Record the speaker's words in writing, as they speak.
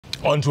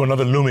On to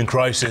another looming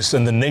crisis,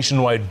 and the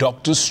nationwide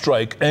doctors'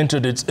 strike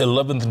entered its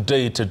 11th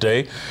day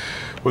today,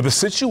 with the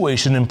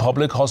situation in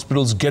public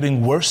hospitals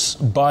getting worse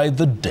by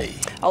the day.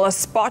 A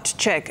spot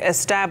check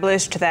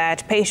established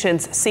that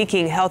patients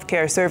seeking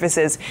healthcare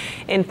services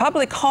in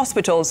public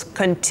hospitals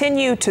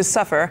continue to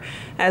suffer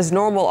as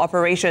normal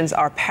operations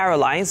are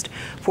paralyzed,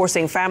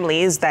 forcing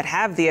families that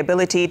have the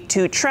ability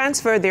to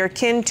transfer their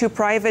kin to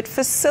private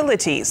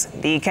facilities.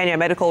 The Kenya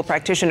Medical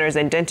Practitioners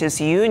and Dentists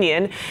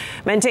Union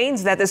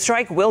maintains that the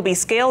strike will be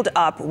scaled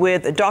up,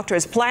 with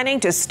doctors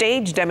planning to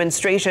stage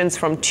demonstrations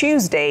from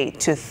Tuesday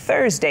to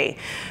Thursday.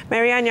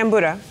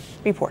 Kmpdu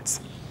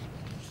reports.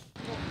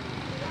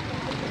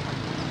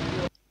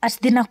 At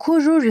the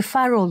Nakuru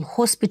Referral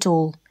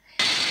Hospital,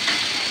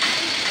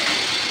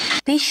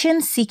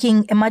 patients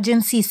seeking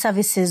emergency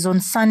services on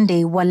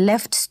Sunday were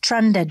left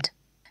stranded.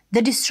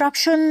 The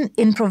disruption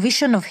in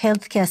provision of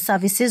healthcare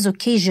services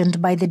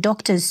occasioned by the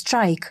doctors'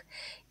 strike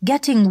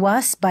getting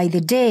worse by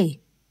the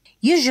day.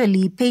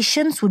 Usually,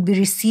 patients would be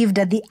received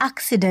at the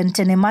accident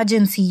and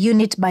emergency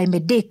unit by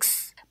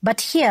medics,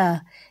 but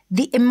here,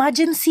 the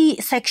emergency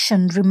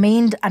section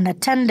remained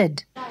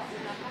unattended.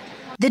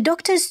 The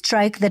doctors'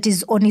 strike that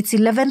is on its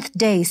 11th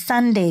day,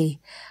 Sunday,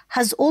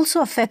 has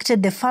also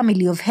affected the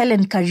family of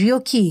Helen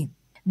Kariuki.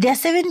 Their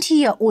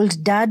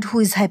 70-year-old dad,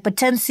 who is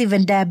hypertensive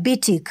and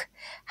diabetic,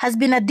 has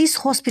been at this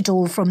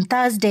hospital from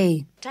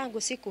Thursday.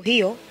 Tangu siku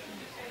hiyo,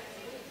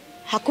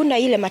 hakuna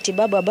ile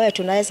matibabu ambayo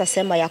tunaweza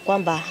sema ya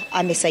kwamba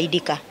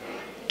amesaidika.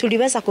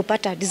 Tuliweza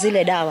kupata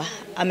zile dawa,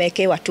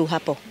 amewekewa tu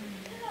hapo.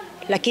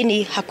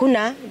 Lakini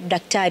hakuna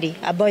daktari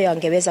ambaye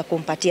angeweza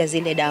kumpatia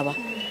zile dawa.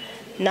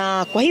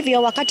 Na kwa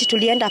hivyo wakati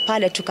tulienda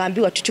pale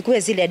tukaambiwa tuchukue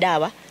zile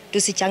dawa,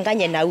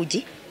 tusichanganye na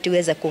uji,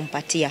 tuweze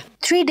kumpatia.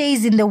 3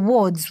 days in the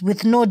wards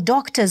with no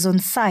doctors on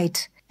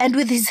site and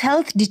with his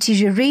health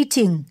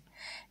deteriorating,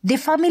 the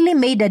family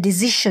made a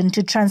decision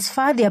to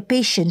transfer their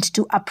patient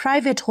to a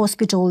private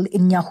hospital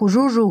in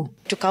Nyahururu.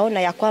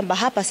 Tukaona ya kwamba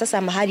hapa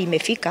sasa mahali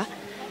imefika,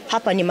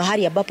 hapa ni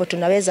mahali ambapo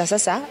tunaweza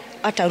sasa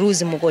hata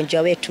ruzi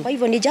mgonjwa wetu. Kwa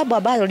hivyo ni jambo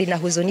ambalo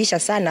linahuzunisha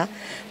sana.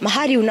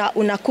 Mahali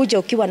unakuja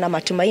ukiwa na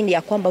matumaini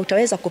ya kwamba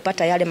utaweza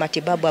kupata yale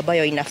matibabu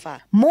ambayo inafaa.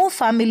 More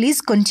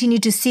families continue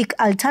to seek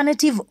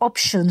alternative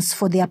options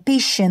for their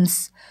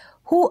patients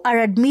who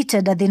are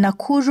admitted at the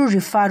Nakuru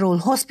Referral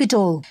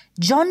Hospital.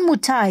 John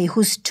Mutai,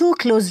 whose 2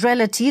 close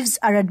relatives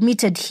are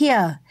admitted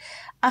here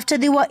after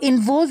they were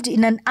involved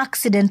in an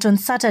accident on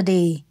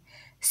Saturday,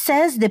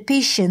 says the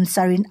patients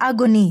are in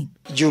agony.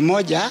 Juu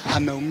moja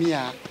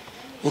ameumia,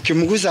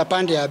 ukimguza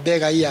pande ya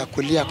bega hii ya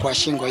kulia kwa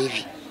shingo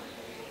hivi,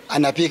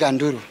 anapiga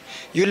nduru.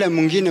 Yule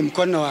mwingine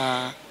mkono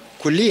wa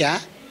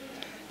kulia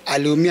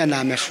aliumia na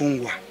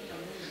amefungwa.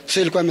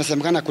 So ilikuwa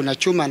imesemekana kuna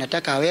chuma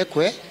anataka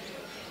awekwe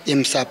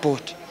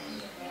imsupport.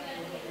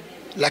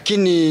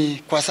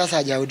 Lakini kwa sasa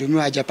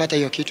hajahudumiwa, hajapata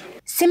hiyo kitu.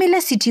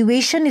 Similar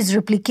situation is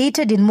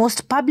replicated in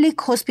most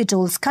public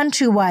hospitals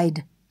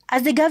countrywide.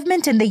 As the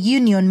government and the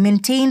union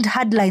maintained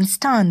hardline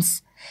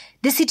stance,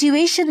 the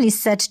situation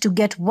is set to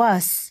get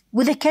worse,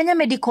 with the Kenya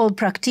Medical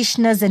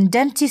Practitioners and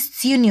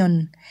Dentists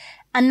Union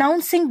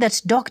announcing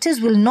that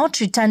doctors will not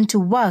return to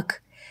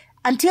work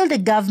until the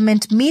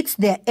government meets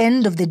their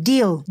end of the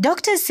deal.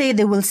 Doctors say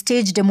they will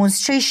stage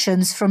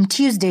demonstrations from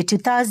Tuesday to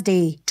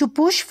Thursday to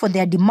push for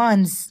their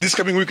demands. This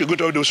coming week, we're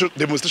going to have a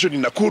demonstration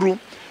in Nakuru,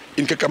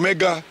 in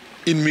Kakamega,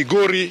 in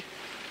Migori,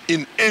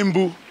 in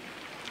Kmpdu,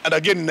 and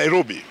again in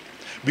Nairobi.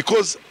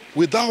 Because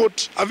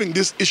without having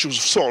these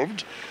issues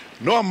solved,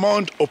 no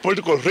amount of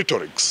political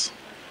rhetorics,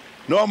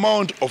 no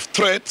amount of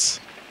threats,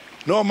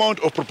 no amount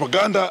of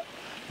propaganda,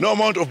 no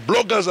amount of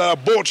bloggers are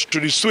bought to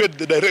dissuade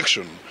the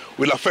direction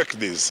will affect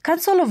this.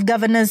 Council of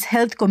Governors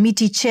Health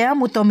Committee Chair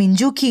Muthomi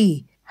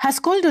Njuki has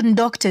called on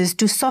doctors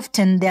to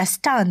soften their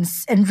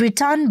stance and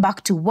return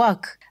back to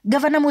work.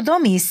 Governor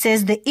Muthomi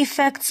says the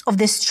effects of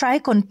the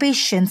strike on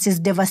patients is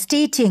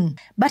devastating,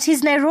 but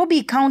his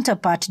Nairobi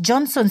counterpart,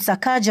 Johnson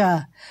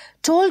Sakaja,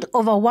 told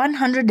over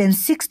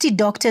 160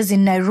 doctors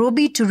in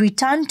Nairobi to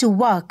return to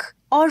work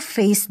or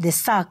face the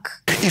sack.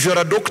 If you're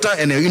a doctor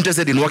and you're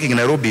interested in working in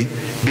Nairobi,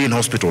 be in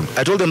hospital.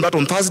 I told them that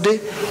on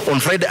Thursday. On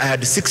Friday, I had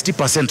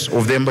 60%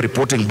 of them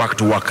reporting back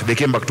to work. They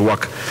came back to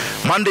work.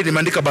 Monday,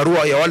 nimeandika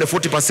barua ya wale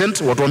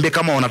 40% watuambie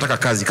kama wanataka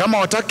kazi. Kama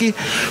wataki,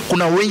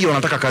 kuna wengi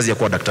wanataka kazi ya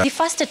kuwa daktari. The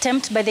first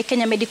attempt by the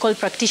Kenya Medical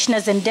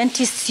Practitioners and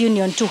Dentists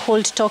Union to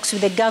hold talks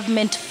with the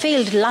government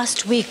failed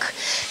last week.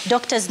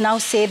 Doctors now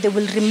say they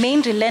will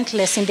remain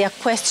relentless in their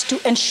quest to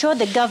ensure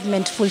the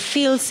government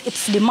fulfills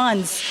its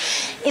demands.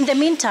 In the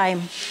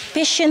meantime,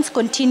 patients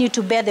continue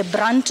to bear the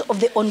brunt of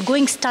the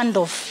ongoing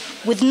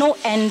standoff with no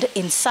end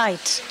in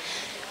sight.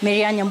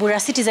 Kmpdu,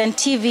 Citizen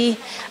TV,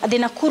 at the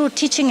Nakuru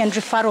Teaching and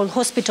Referral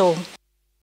Hospital.